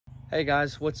Hey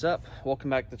guys, what's up?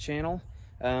 Welcome back to the channel.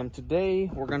 Today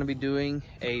we're going to be doing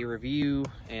a review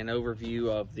and overview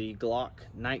of the Glock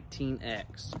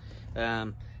 19X.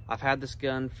 I've had this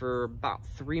gun for about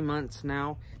 3 months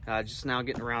now, just now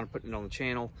getting around to putting it on the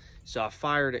channel. So I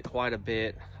fired it quite a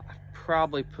bit. I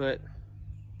probably put,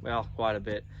 well, quite a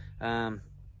bit,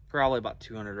 probably about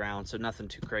 200 rounds, so nothing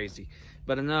too crazy,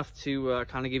 but enough to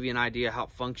kind of give you an idea how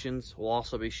it functions. We'll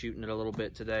also be shooting it a little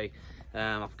bit today.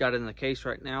 I've got it in the case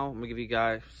right now. I'm gonna give you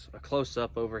guys a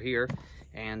close-up over here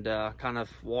and kind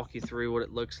of walk you through what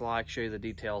it looks like, show you the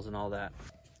details and all that.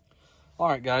 All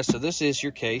right guys, so this is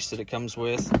your case that it comes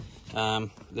with.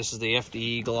 This is the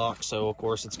FDE Glock, so of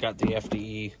course it's got the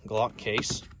FDE Glock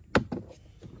case.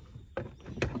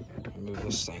 Move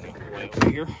this thing way over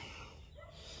here.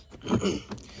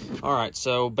 All right,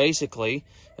 so basically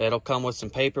it'll come with some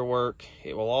paperwork.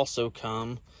 It will also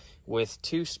come with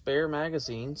 2 spare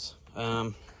magazines.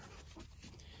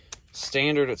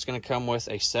 Standard, it's going to come with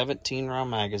a 17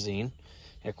 round magazine.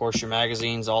 And of course your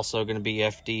magazine's also going to be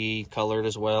FD colored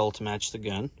as well to match the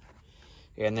gun.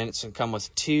 And then it's going to come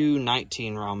with 2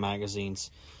 19 round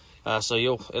magazines. So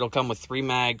it'll come with 3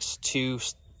 mags,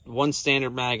 1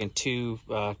 standard mag and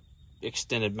 2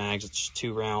 extended mags. It's just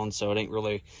 2 rounds, so it ain't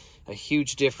really a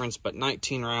huge difference, but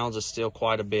 19 rounds is still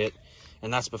quite a bit.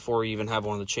 And that's before you even have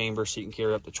one of the chambers, so you can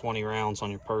carry up to 20 rounds on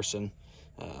your person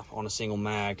on a single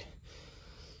mag.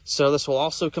 So this will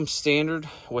also come standard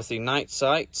with the night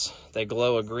sights. They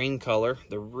glow a green color.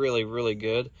 They're really, really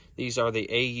good. These are the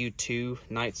AU2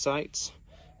 night sights.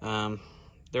 I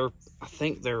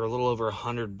think they're a little over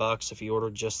 $100 if you order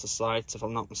just the sights, if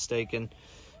I'm not mistaken.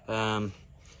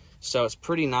 So it's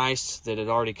pretty nice that it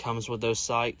already comes with those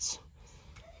sights.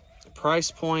 Price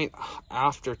point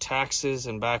after taxes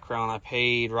and background, I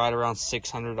paid right around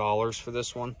 $600 for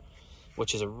this one,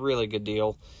 which is a really good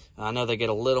deal. I know they get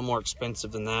a little more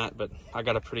expensive than that, but I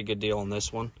got a pretty good deal on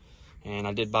this one, and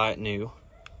I did buy it new.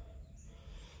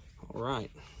 All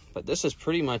right, but this is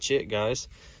pretty much it, guys.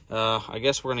 I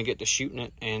guess we're gonna get to shooting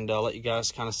it and let you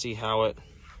guys kind of see how it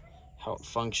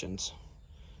functions.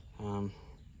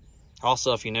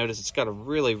 Also, if you notice, it's got a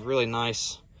really, really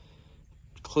nice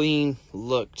clean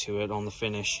look to it on the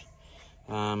finish.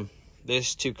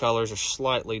 These 2 colors are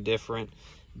slightly different,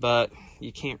 but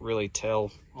you can't really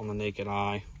tell on the naked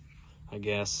eye, I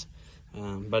guess.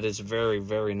 But it's very,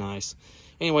 very nice.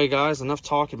 Anyway guys, enough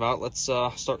talking about it. Let's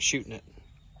start shooting it.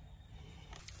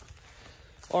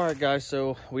 All right guys,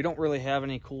 so we don't really have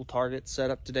any cool targets set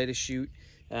up today to shoot.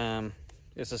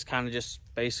 This is kind of just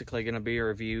basically going to be a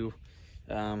review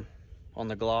on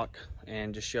the Glock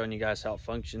and just showing you guys how it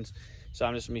functions. So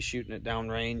I'm just gonna be shooting it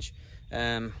downrange,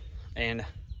 and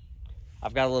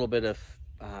I've got a little bit of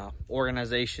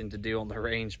organization to do on the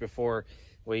range before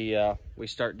we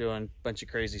start doing a bunch of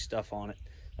crazy stuff on it.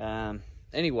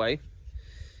 Anyway,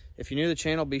 if you're new to the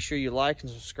channel, be sure you like and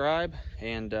subscribe,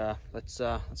 and let's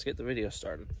get the video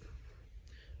started.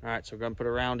 All right, so we're gonna put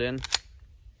a round in,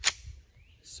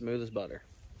 smooth as butter.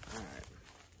 All right,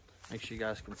 make sure you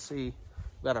guys can see.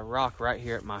 I've got a rock right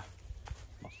here at my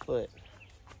foot.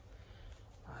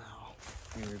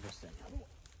 Let me move this in.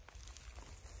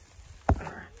 All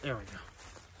right, there we go.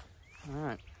 All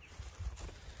right.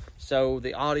 So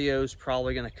the audio is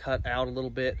probably going to cut out a little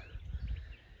bit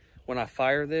when I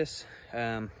fire this.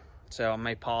 So I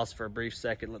may pause for a brief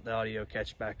second, let the audio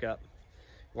catch back up.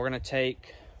 We're going to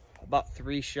take about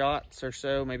 3 shots or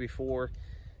so, maybe 4,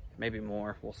 maybe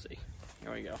more. We'll see.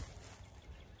 Here we go.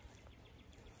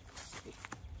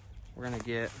 We're going to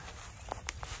get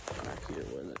back here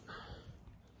with it.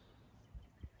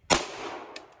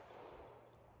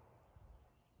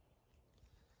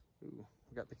 Ooh,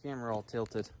 got the camera all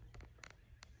tilted.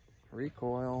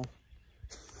 Recoil.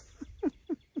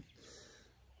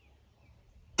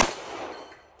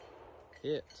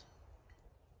 Hit.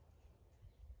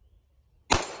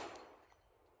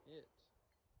 Hit.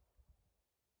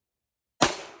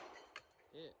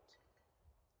 Hit.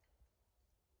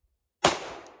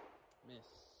 Miss.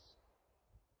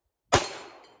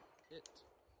 Hit.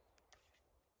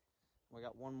 We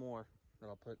got one more that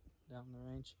I'll put down the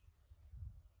range.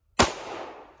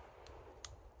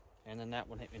 And then that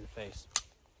one hit me in the face.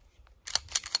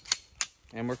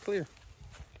 And we're clear.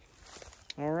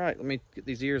 All right, let me get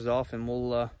these ears off and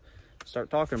we'll start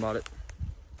talking about it.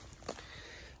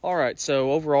 All right,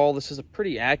 so overall, this is a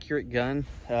pretty accurate gun.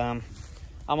 I'm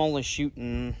only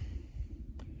shooting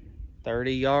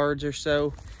 30 yards or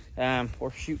so.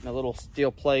 We're shooting a little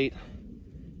steel plate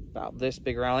about this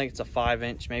big around. I think it's a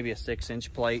 5-inch, maybe a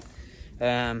 6-inch plate.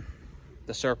 The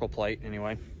circle plate,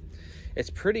 anyway. It's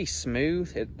pretty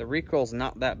smooth. The recoil's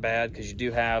not that bad because you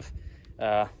do have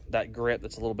that grip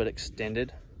that's a little bit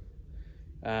extended.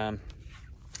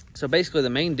 So basically the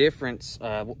main difference,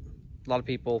 a lot of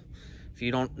people, if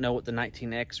you don't know what the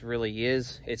 19X really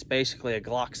is, it's basically a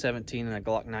Glock 17 and a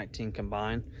Glock 19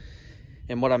 combined.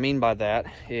 And what I mean by that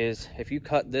is if you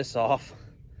cut this off,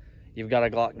 you've got a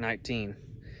Glock 19.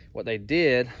 What they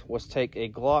did was take a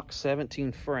Glock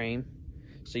 17 frame,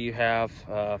 so you have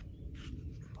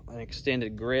an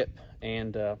extended grip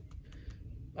and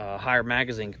higher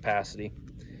magazine capacity,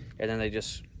 and then they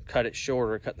just cut it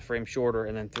shorter, cut the frame shorter,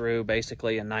 and then threw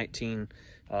basically a 19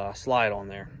 slide on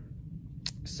there.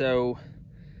 So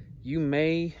you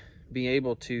may be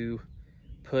able to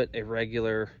put a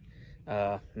regular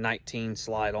 19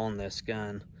 slide on this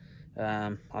gun.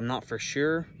 I'm not for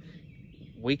sure.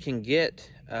 We can get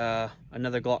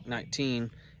another Glock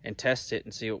 19 and test it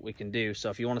and see what we can do. So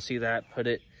if you want to see that, put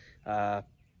it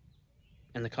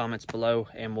in the comments below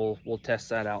and we'll test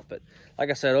that out. But like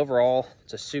I said, overall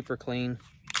it's a super clean,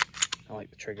 I like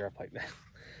the trigger up like that.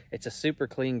 It's a super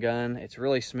clean gun. It's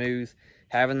really smooth.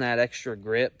 Having that extra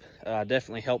grip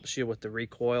definitely helps you with the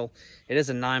recoil. It is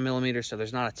a 9mm, so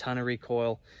there's not a ton of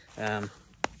recoil,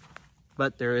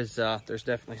 but there's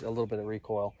definitely a little bit of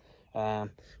recoil.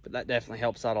 But that definitely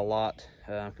helps out a lot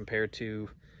compared to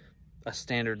a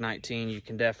standard 19. You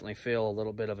can definitely feel a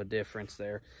little bit of a difference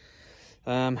there.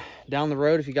 Down the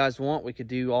road, if you guys want, we could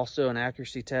do also an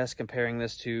accuracy test comparing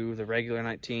this to the regular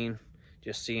 19,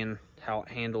 just seeing how it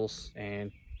handles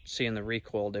and seeing the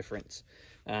recoil difference.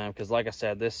 Because like I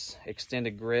said, this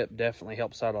extended grip definitely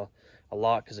helps out a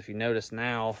lot, because if you notice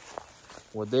now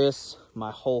with this,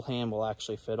 my whole hand will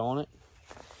actually fit on it.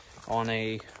 On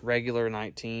a regular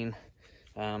 19,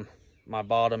 my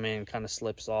bottom end kind of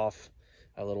slips off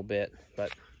a little bit.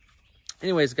 But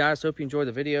anyways, guys, hope you enjoyed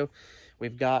the video.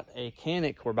 We've got a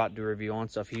Canic we're about to do a review on,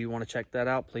 so if you want to check that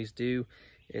out, please do.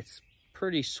 It's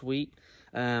pretty sweet.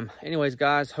 Anyways,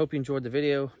 guys, hope you enjoyed the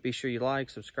video. Be sure you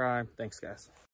like, subscribe. Thanks, guys.